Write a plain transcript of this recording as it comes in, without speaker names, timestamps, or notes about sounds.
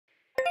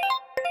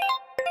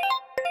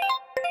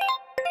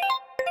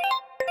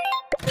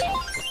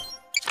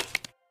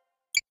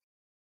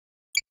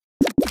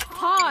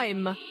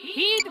Time!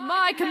 Heed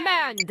my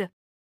command!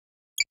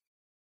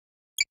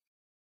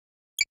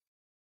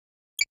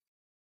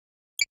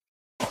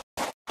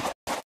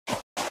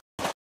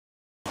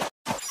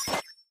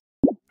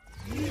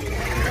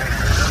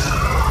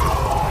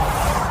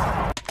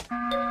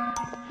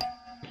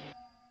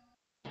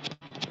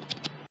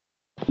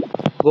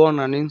 Go on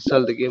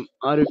uninstall the game,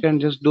 or you can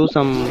just do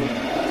some.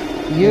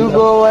 You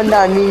go and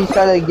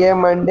uninstall the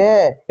game and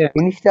Yeah.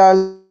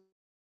 install.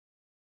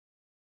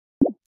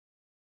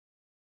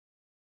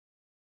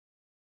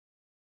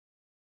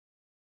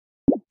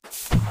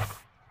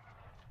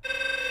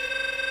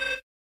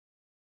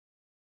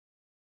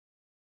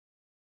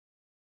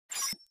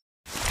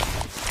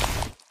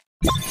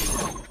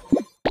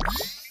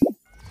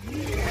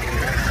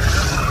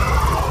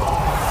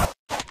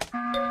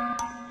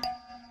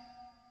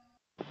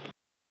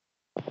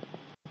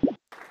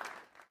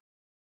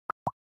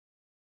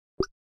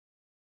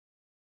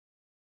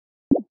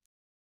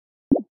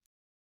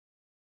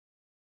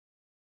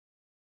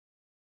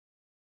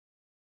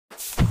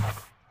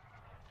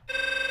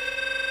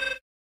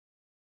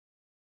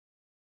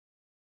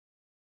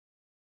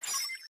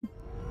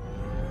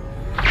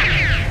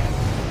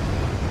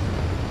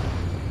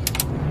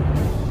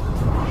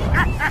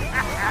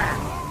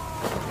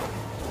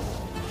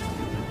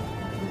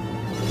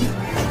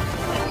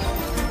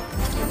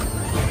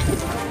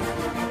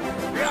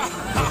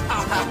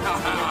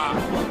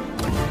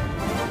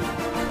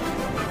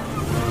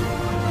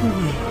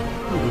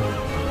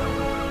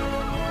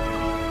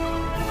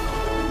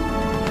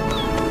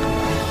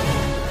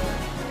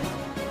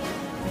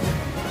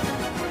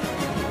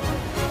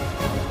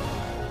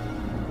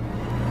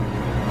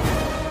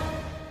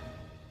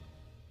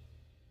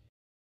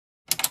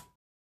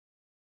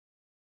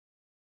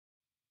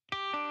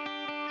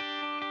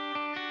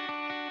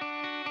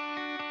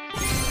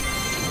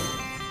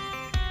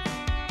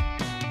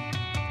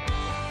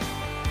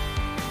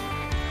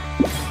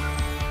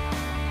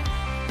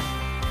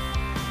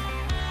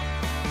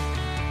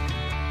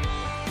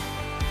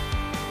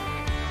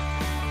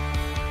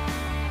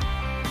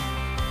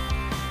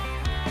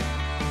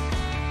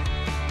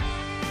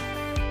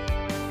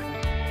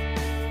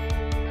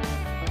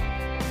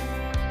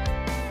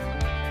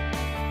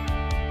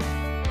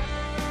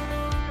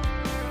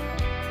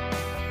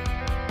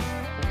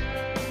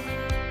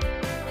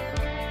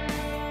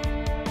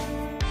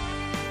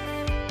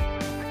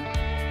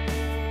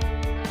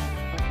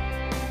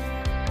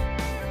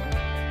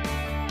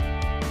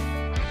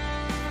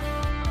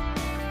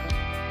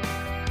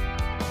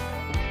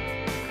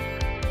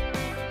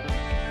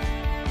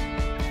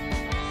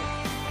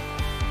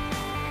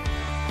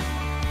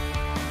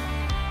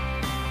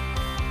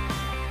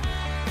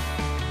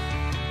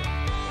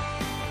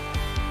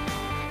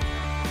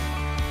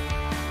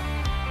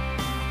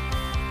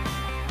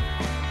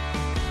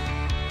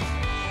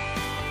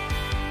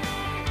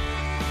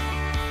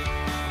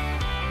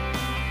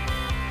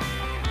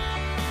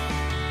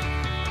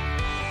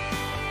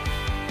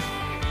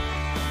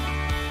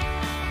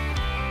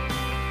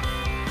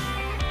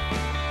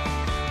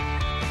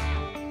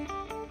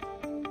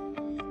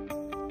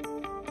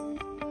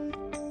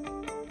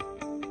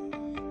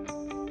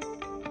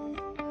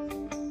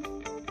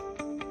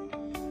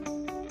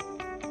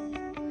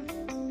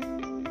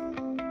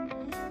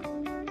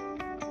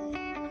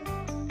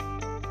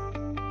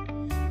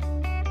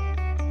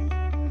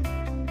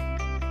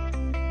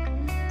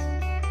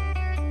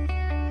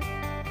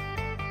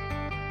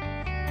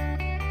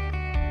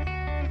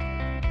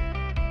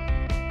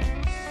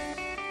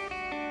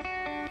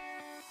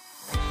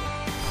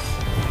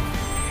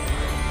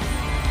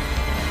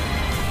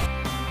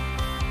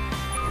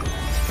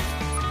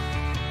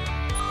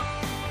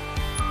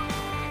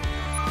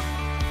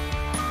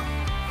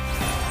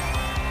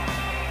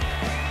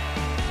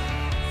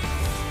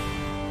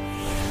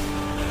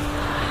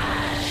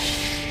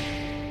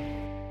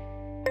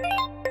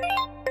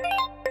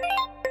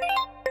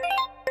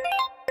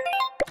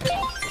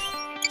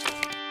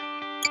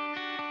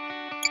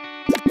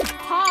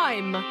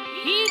 Time!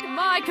 Heed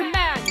my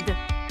command!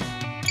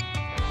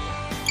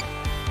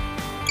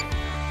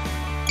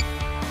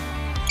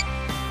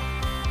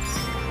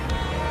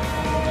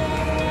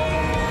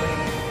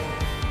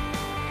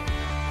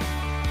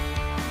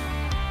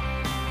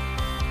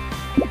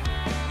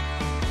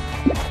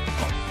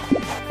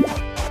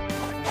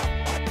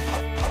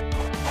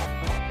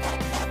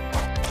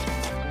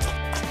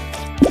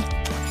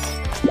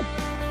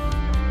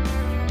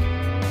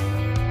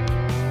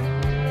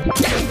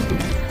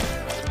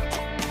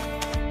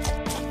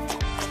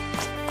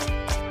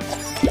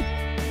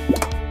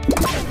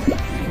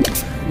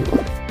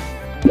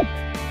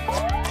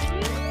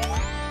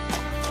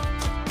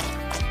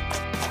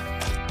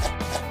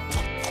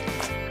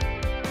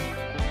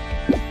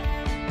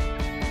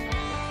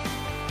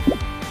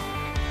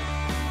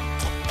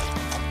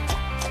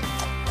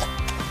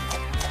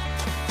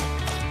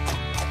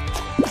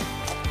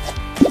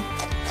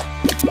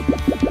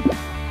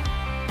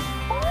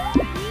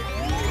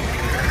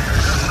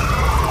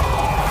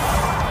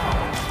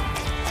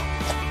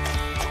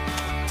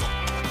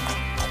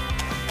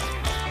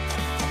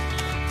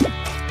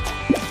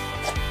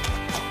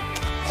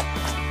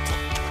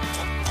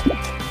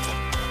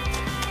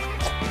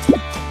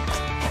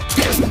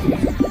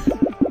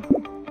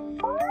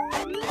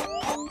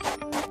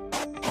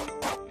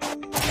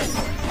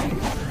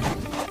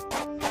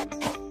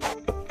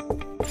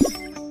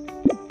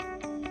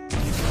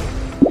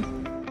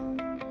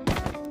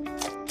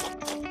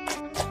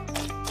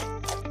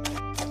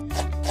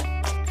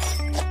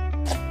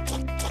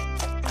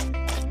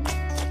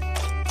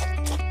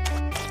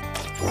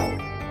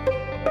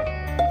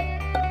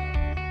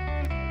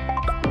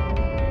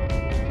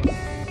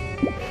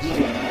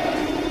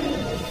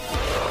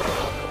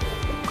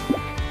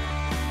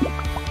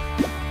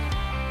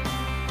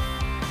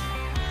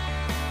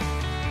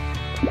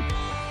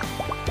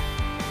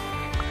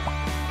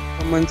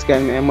 come and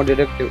scan me. I'm a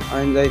detective,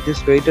 and I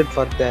just waited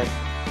for that,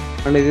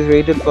 and I just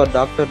waited for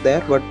doctor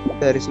there, but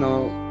there is no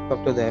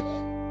doctor there.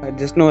 I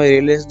just now I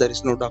realized there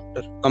is no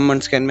doctor. Come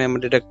and scan me. I'm a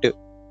detective.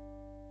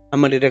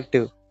 I'm a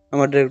detective. I'm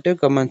a detective.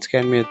 Come and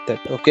scan me with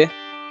that. Okay?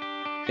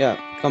 Yeah.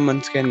 Come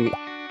and scan me.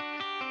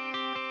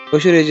 Why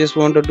should I just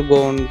wanted to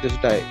go and just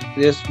die?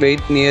 Just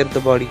wait near the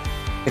body.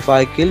 If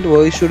I killed,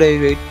 why should I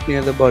wait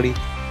near the body?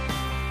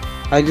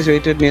 I just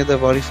waited near the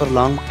body for a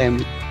long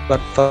time, but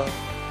for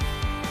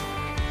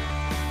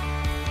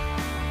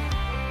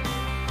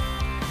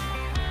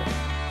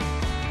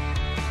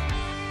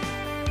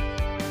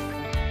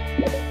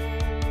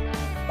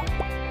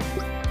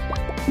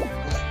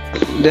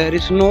there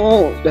is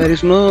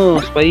no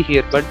spy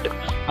here. But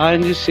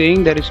I'm just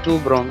saying there is two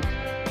brown.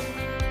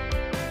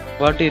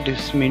 What it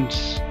is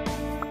means,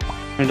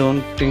 I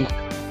don't think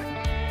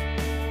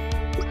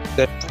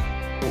that.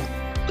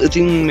 I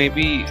think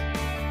maybe.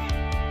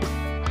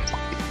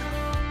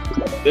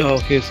 Yeah,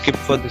 okay, skip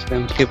for this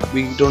time. Skip.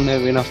 We don't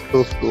have enough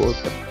proof to vote.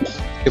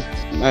 Skip.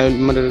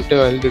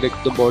 I'll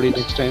detect the body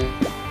next time.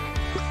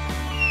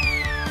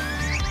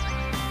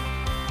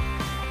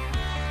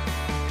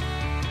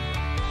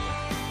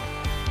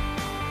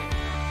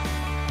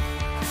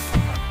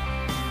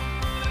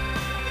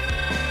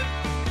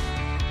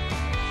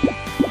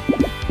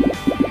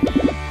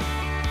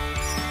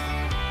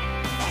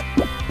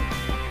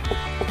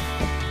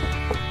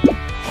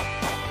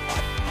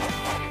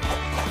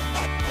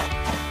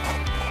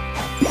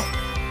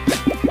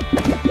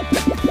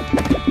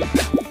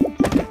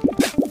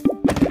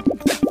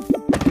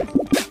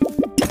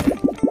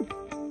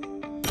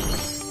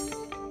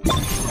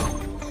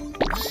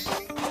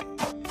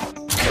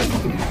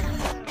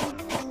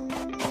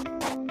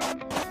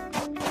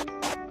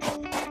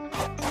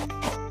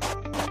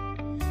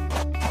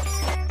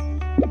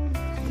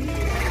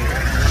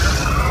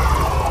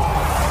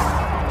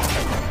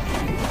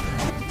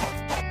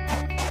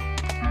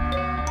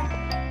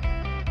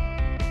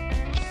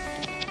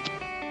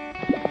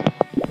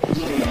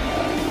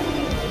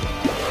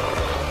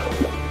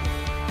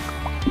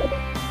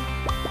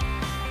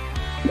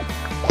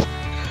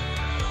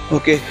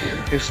 Okay,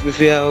 if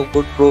we have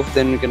good proof,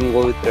 then we can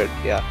go with red.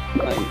 Yeah,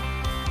 fine.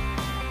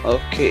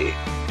 Okay.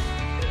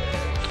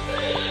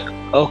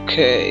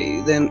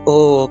 Okay, then.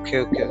 Oh,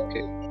 okay.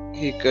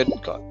 He got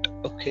caught.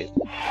 Okay.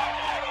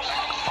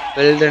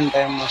 Well done,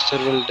 time master.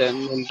 Well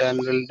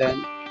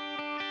done.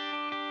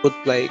 Good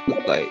play.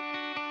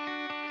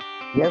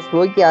 Yes,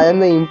 okay, I am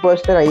the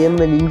imposter, I am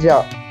the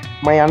ninja.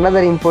 My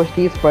another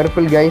imposter is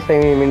purple, guys. I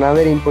mean,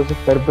 another imposter is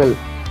purple.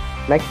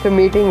 Next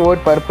meeting,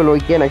 vote purple,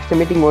 okay? Next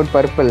meeting, vote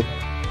purple.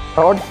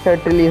 Thought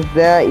Turtle is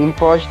the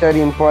imposter,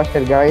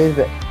 guys.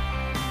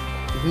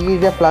 He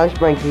is a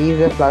flashbang.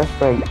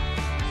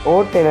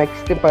 Vote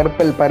next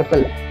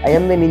purple. I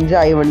am the ninja,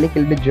 I only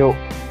killed Joe.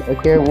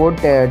 Okay, vote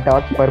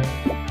torch purple.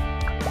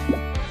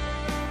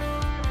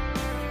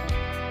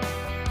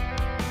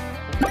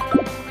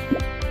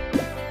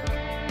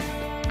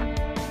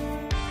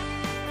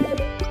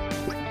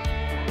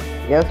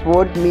 Yes,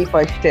 vote me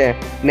first.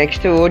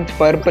 Next vote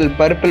purple.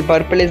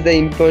 Purple is the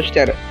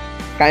imposter.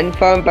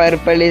 Confirm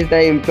purple is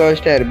the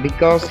imposter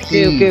because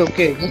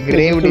Okay.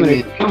 Graved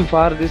me.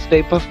 For this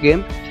type of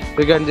game,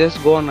 you can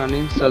just go and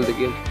uninstall the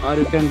game, or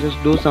you can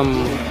just do some.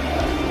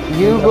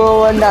 You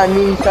go and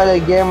uninstall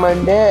the game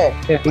and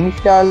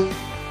install.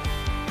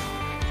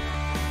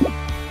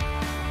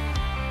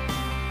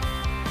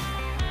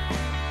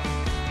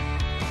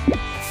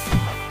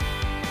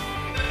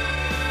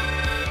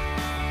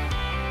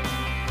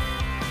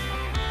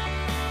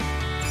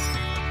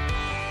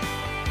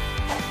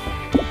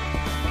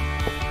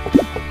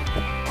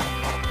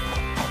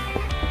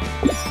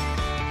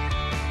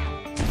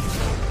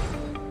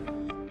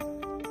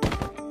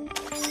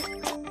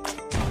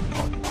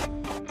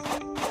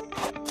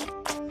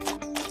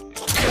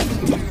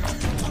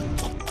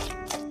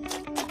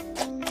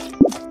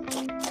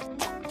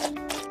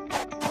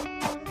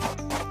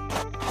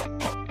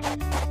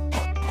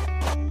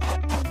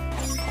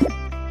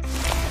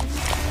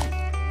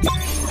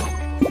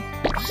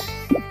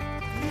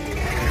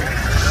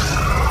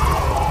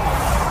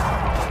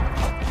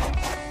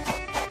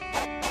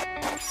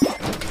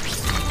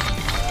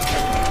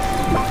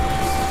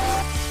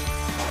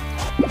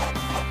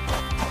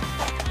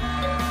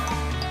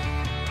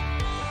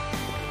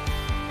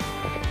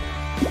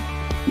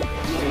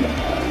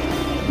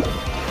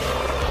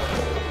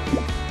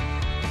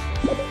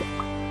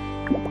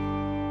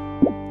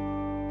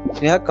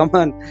 Yeah, come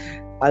on.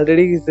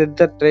 Already he said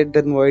that, right?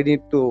 Then why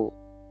need to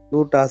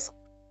do task?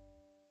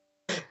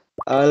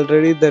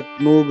 Already that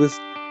noob is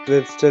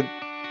registered.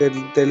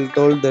 They'll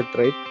told that,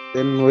 right?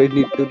 Then why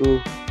need to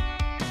do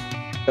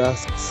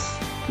tasks?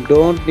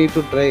 Don't need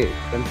to try.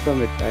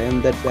 Confirm it. I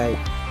am that guy.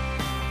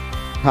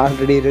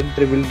 Already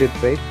revealed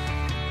it, right?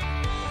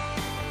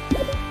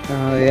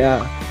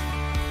 Yeah.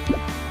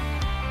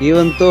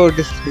 Even though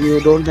you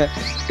don't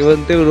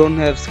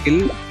have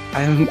skill,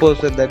 I am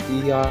posted that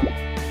yeah.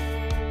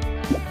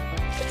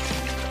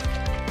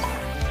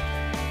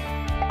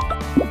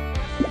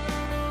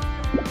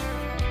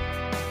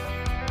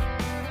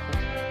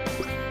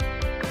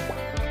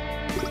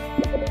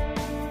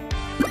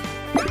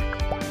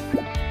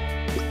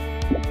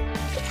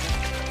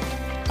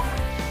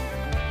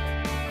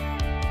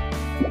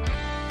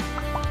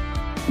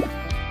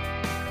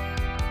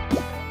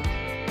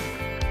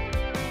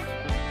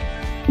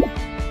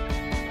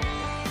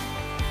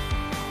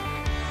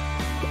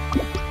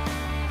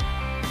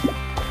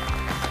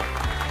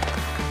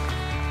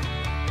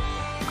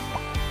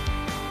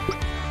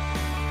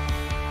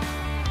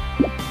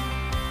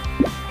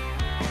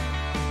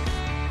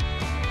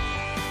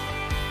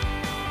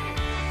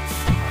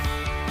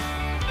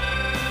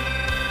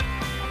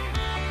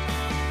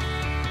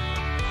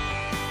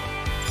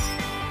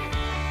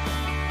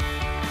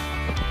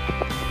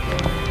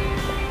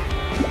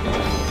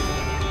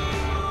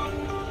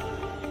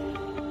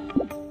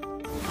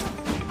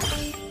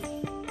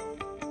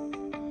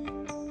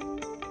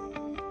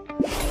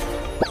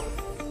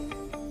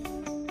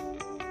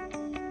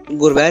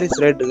 Where is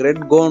red?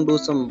 Red, go and do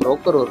some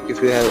broker work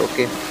if you have.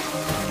 Okay,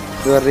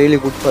 you are really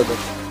good for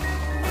that.